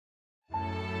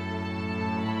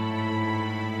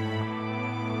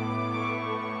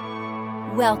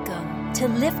Welcome to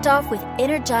Lift Off with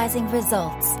Energizing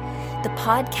Results, the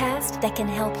podcast that can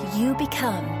help you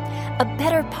become a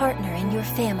better partner in your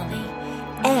family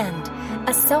and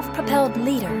a self-propelled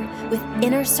leader with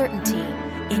inner certainty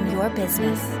in your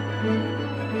business.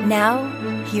 Now,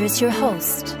 here's your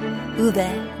host,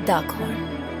 Uwe Daghorn.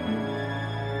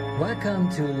 Welcome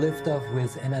to Lift Off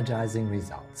with Energizing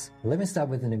Results. Let me start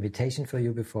with an invitation for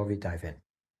you before we dive in.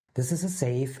 This is a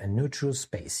safe and neutral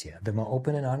space here. The more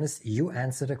open and honest you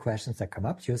answer the questions that come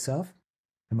up to yourself,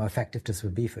 the more effective this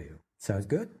will be for you. Sounds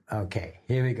good? Okay,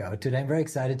 here we go. Today I'm very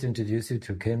excited to introduce you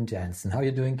to Kim Jansen. How are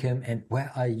you doing, Kim? And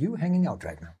where are you hanging out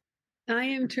right now? I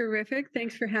am terrific.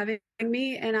 Thanks for having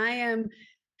me. And I am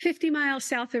 50 miles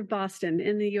south of Boston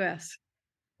in the U.S.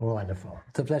 Wonderful.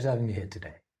 It's a pleasure having you here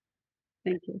today.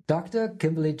 Thank you. Dr.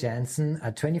 Kimberly Jansen,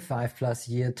 a 25-plus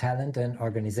year talent and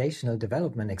organizational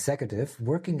development executive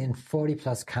working in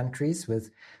 40-plus countries with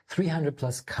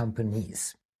 300-plus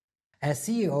companies. As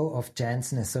CEO of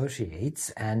Jansen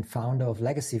Associates and founder of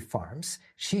Legacy Farms,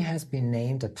 she has been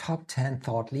named a top 10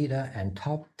 thought leader and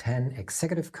top 10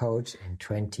 executive coach in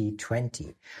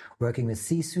 2020. Working with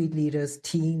C-suite leaders,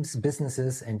 teams,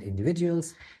 businesses, and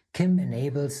individuals, Kim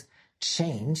enables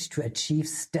change to achieve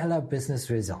stellar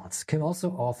business results. Kim also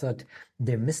authored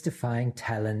Demystifying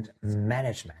Talent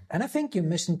Management. And I think your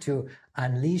mission to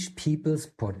unleash people's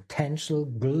potential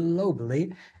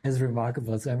globally is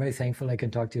remarkable. So I'm very thankful I can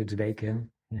talk to you today,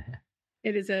 Kim.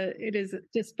 It is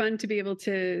just fun to be able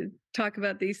to talk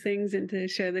about these things and to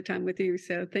share the time with you.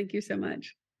 So thank you so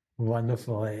much.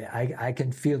 Wonderful. I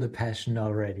can feel the passion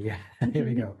already. Here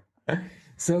we go.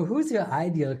 So who's your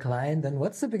ideal client and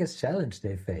what's the biggest challenge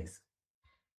they face?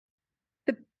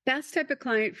 Best type of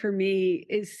client for me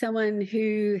is someone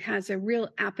who has a real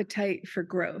appetite for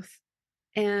growth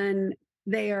and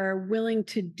they are willing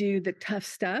to do the tough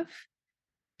stuff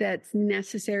that's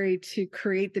necessary to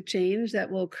create the change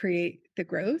that will create the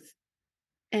growth.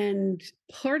 And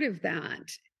part of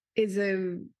that is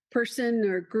a person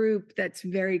or group that's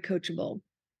very coachable.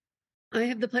 I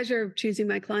have the pleasure of choosing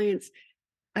my clients.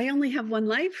 I only have one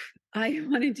life. I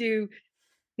want to do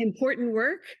important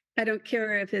work. I don't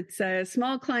care if it's a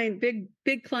small client,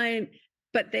 big client,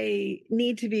 but they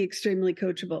need to be extremely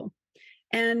coachable.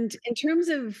 And in terms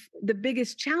of the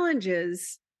biggest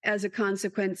challenges as a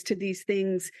consequence to these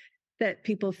things that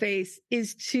people face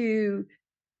is to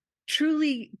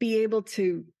truly be able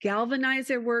to galvanize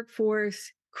their workforce,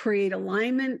 create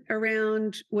alignment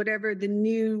around whatever the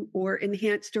new or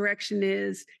enhanced direction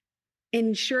is,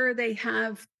 ensure they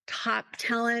have top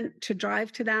talent to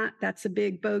drive to that. That's a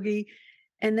big bogey.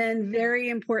 And then very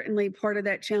importantly, part of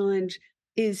that challenge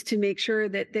is to make sure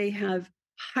that they have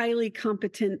highly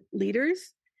competent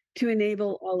leaders to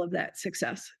enable all of that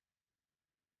success.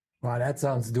 Wow, that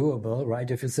sounds doable,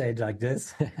 right? If you say it like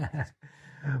this.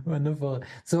 Wonderful.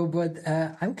 So, but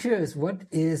I'm curious, what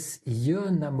is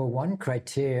your number one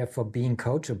criteria for being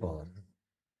coachable?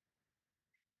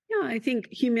 Yeah, I think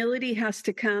humility has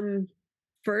to come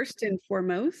first and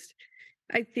foremost.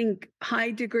 I think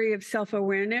high degree of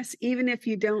self-awareness, even if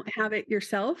you don't have it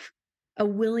yourself, a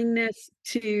willingness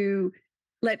to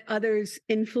let others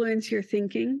influence your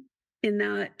thinking in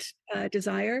that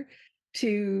desire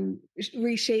to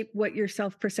reshape what your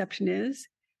self-perception is.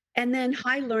 And then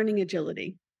high learning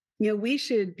agility. We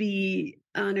should be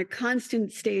on a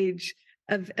constant stage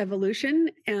of evolution,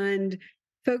 and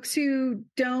folks who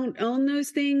don't own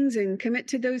those things and commit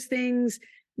to those things,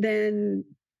 then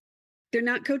they're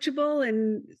not coachable,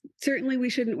 and certainly we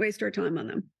shouldn't waste our time on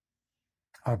them.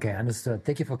 Okay, understood.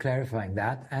 Thank you for clarifying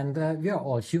that. And we are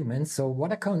all humans. So what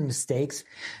are common mistakes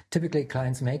typically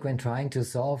clients make when trying to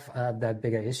solve that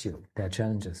bigger issue, their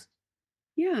challenges?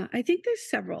 Yeah, I think there's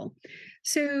several.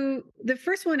 So the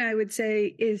first one I would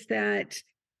say is that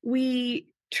we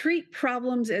treat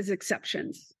problems as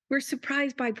exceptions. We're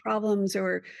surprised by problems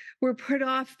or we're put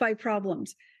off by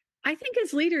problems. I think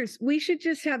as leaders, we should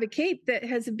just have a cape that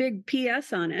has a big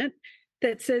PS on it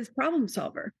that says problem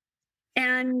solver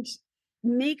and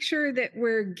make sure that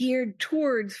we're geared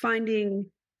towards finding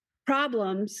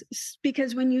problems,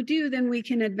 because when you do, then we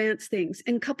can advance things.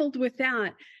 And coupled with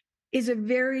that is a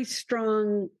very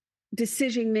strong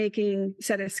decision-making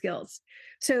set of skills.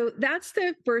 So that's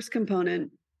the first component.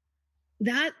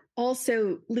 That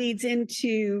also leads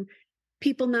into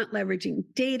people not leveraging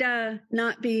data,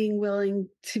 not being willing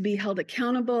to be held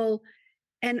accountable.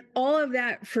 And all of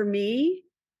that, for me,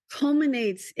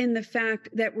 culminates in the fact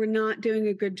that we're not doing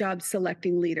a good job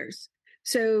selecting leaders.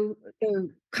 So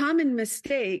the common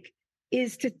mistake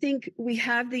is to think we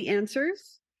have the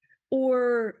answers,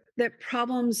 or that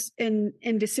problems and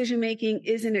decision-making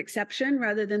is an exception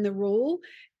rather than the rule.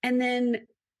 And then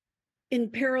in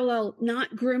parallel,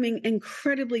 not grooming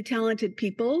incredibly talented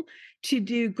people to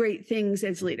do great things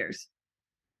as leaders.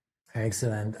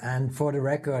 Excellent. And for the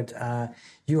record,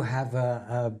 you have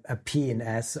a P and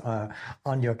S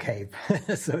on your cape,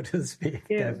 so to speak.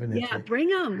 Yeah. Definitely. Yeah, bring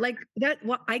them. Like that.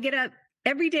 I get up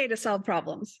every day to solve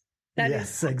problems. That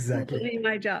is exactly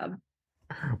my job.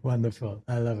 Wonderful.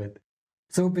 I love it.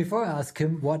 So before I ask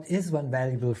him, what is one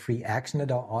valuable free action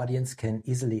that our audience can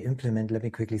easily implement? Let me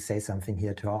quickly say something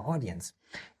here to our audience.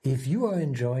 If you are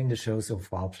enjoying the show so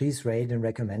far, please rate and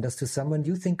recommend us to someone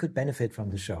you think could benefit from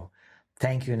the show.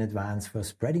 Thank you in advance for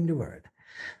spreading the word.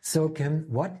 So Kim,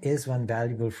 what is one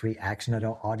valuable free action that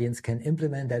our audience can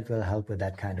implement that will help with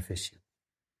that kind of issue?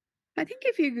 I think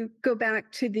if you go back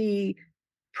to the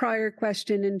prior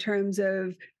question in terms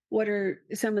of what are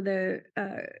some of the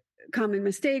common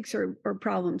mistakes or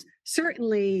problems,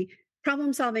 certainly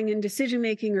problem solving and decision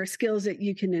making are skills that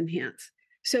you can enhance.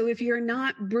 So if you're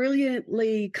not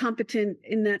brilliantly competent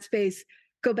in that space,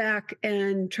 go back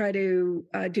and try to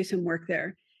do some work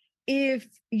there. If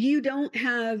you don't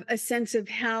have a sense of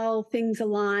how things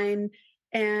align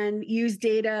and use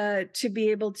data to be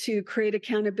able to create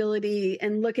accountability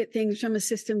and look at things from a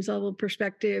systems level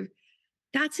perspective,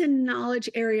 that's a knowledge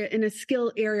area and a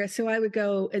skill area. So I would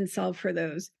go and solve for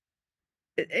those.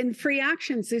 And free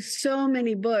actions, there's so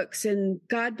many books, and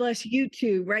God bless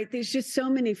YouTube, right? There's just so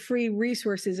many free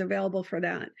resources available for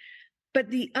that. But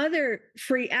the other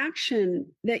free action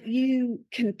that you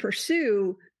can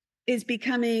pursue is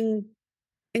becoming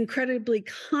incredibly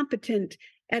competent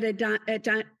at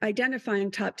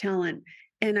identifying top talent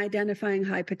and identifying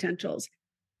high potentials.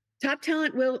 Top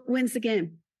talent wins the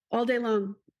game all day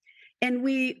long. And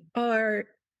we are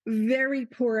very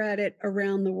poor at it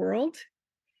around the world.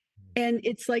 And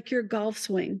it's like your golf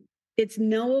swing. It's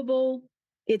knowable,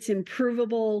 it's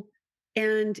improvable.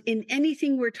 And in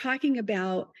anything we're talking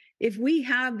about, if we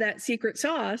have that secret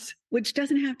sauce, which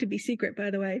doesn't have to be secret, by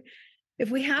the way, if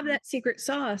we have that secret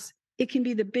sauce, it can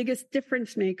be the biggest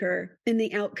difference maker in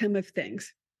the outcome of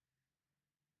things.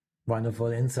 Wonderful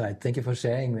insight. Thank you for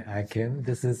sharing, Kim.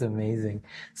 This is amazing.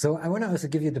 So I want to also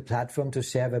give you the platform to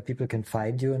share where people can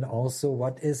find you, and also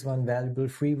what is one valuable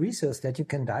free resource that you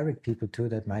can direct people to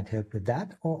that might help with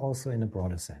that, or also in a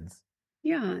broader sense.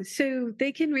 Yeah, so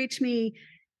they can reach me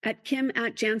at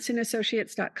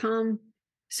kim@jansenassociates.com.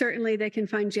 Certainly they can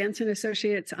find Jansen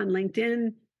Associates on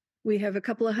LinkedIn. We have a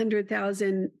couple of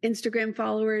 100,000 Instagram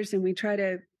followers, and we try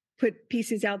to put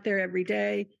pieces out there every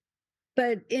day.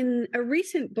 But in a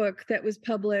recent book that was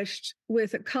published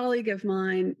with a colleague of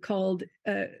mine called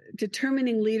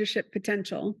Determining Leadership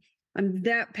Potential, I'm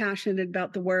that passionate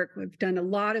about the work. We've done a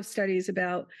lot of studies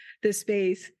about this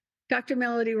space. Dr.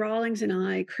 Melody Rawlings and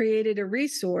I created a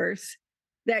resource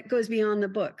that goes beyond the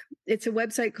book. It's a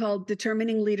website called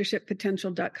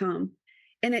determiningleadershippotential.com.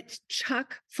 And it's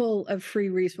chock full of free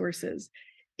resources,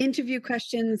 interview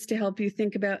questions to help you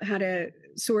think about how to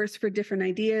source for different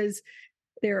ideas.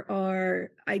 There are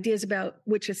ideas about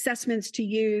which assessments to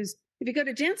use. If you go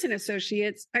to Jansen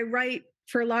Associates, I write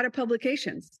for a lot of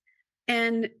publications.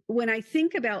 And when I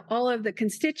think about all of the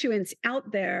constituents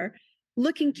out there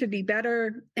looking to be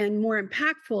better and more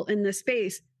impactful in this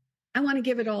space, I want to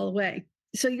give it all away.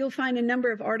 So you'll find a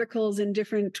number of articles and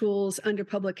different tools under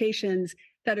publications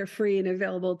that are free and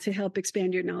available to help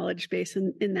expand your knowledge base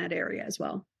in that area as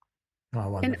well. Oh,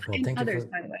 wonderful. And Thank others, you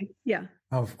by the way. Yeah.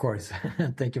 Of course.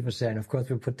 Thank you for sharing. Of course,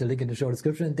 we'll put the link in the show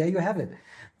description, and there you have it.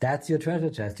 That's your treasure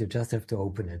chest. You just have to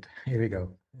open it. Here we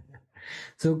go.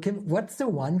 So, Kim, what's the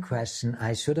one question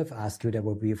I should have asked you that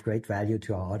would be of great value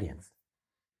to our audience?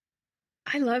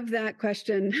 I love that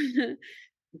question.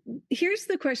 Here's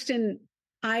the question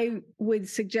I would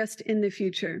suggest in the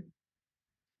future.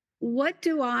 What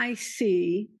do I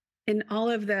see in all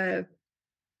of the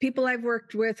people I've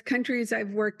worked with, countries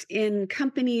I've worked in,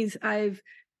 companies I've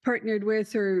partnered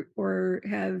with or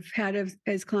have had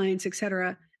as clients, et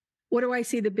cetera? What do I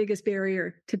see the biggest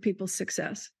barrier to people's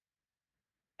success?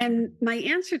 And my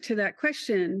answer to that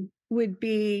question would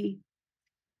be,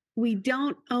 we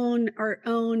don't own our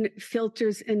own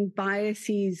filters and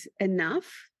biases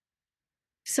enough,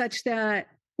 such that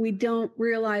we don't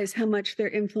realize how much they're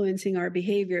influencing our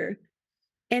behavior.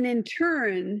 And in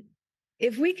turn,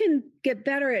 if we can get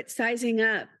better at sizing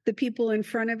up the people in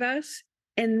front of us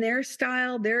and their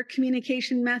style, their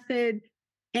communication method,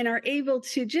 and are able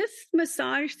to just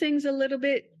massage things a little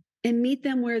bit and meet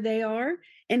them where they are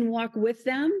and walk with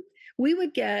them, we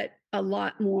would get a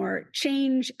lot more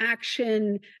change,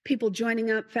 action, people joining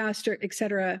up faster, et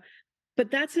cetera. But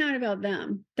that's not about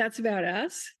them. That's about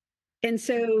us. And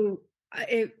so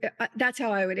that's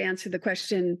how I would answer the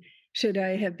question, should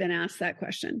I have been asked that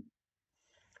question.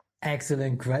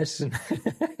 Excellent question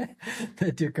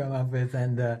that you come up with.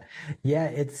 And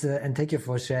it's and thank you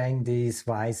for sharing these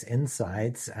wise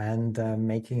insights and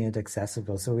making it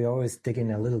accessible. So we always dig in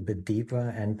a little bit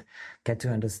deeper and get to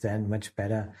understand much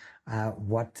better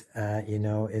what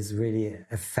is really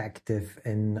effective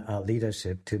in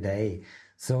leadership today.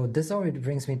 So this already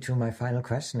brings me to my final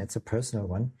question. It's a personal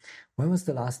one. When was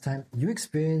the last time you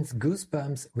experienced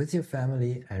goosebumps with your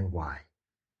family, and why?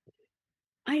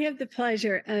 I have the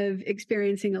pleasure of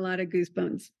experiencing a lot of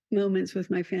goosebumps moments with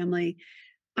my family.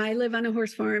 I live on a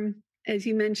horse farm. As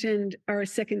you mentioned, our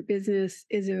second business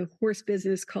is a horse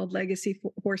business called Legacy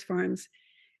Horse Farms.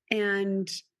 And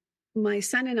my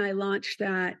son and I launched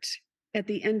that at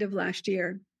the end of last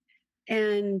year.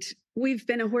 And we've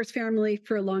been a horse family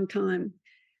for a long time.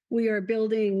 We are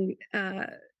building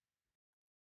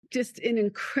just an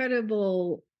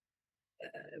incredible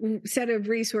set of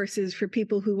resources for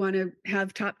people who want to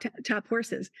have top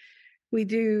horses. We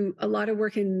do a lot of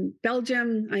work in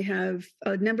Belgium. I have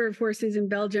a number of horses in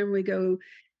Belgium. We go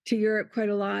to Europe quite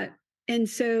a lot. And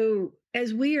so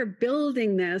as we are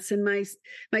building this, and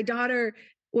my daughter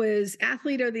was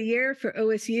Athlete of the Year for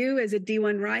OSU as a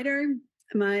D1 rider.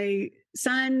 My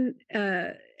son,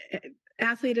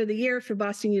 Athlete of the Year for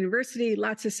Boston University,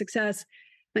 lots of success.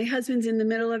 My husband's in the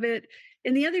middle of it.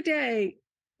 And the other day,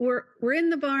 we're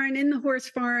in the barn, in the horse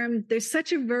farm. There's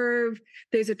such a verve.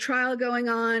 There's a trial going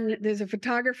on. There's a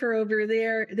photographer over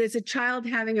there. There's a child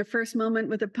having a first moment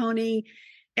with a pony.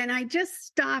 And I just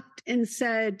stopped and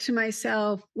said to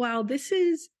myself, wow, this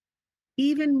is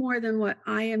even more than what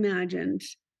I imagined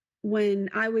when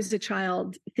I was a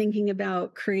child thinking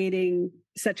about creating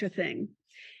such a thing.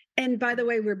 And by the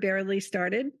way, we're barely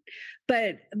started,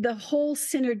 but the whole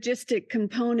synergistic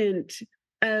component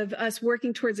of us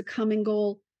working towards a common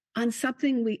goal on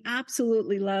something we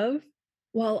absolutely love,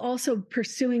 while also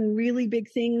pursuing really big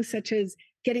things such as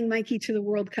getting Mikey to the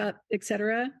World Cup,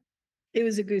 etc. It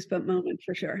was a goosebump moment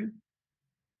for sure.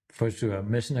 For sure.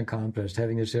 Mission accomplished.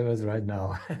 Having the shivers right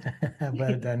now.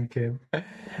 Well done, Kim.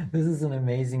 This is an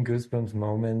amazing goosebumps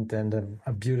moment and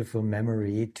a beautiful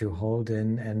memory to hold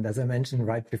in. And as I mentioned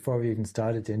right before we even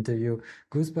started the interview,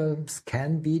 goosebumps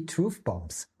can be truth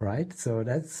bombs, right? So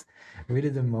that's really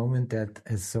the moment that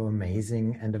is so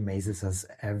amazing and amazes us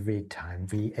every time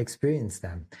we experience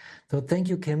them. So thank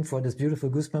you, Kim, for this beautiful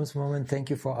goosebumps moment. Thank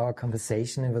you for our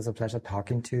conversation. It was a pleasure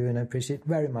talking to you, and I appreciate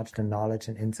very much the knowledge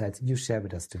and insights you share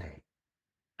with us today.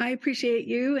 I appreciate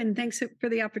you, and thanks for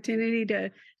the opportunity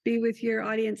to be with your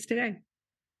audience today.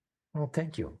 Well,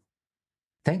 thank you.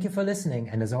 Thank you for listening,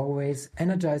 and as always,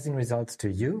 energizing results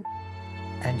to you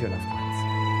and your loved ones.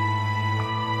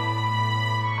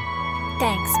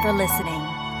 Thanks for listening.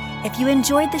 If you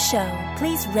enjoyed the show,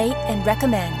 please rate and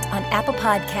recommend on Apple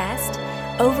Podcast,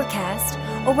 Overcast,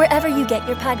 or wherever you get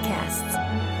your podcasts.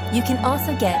 You can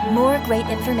also get more great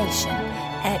information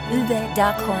at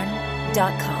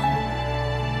uvedockhorn.com.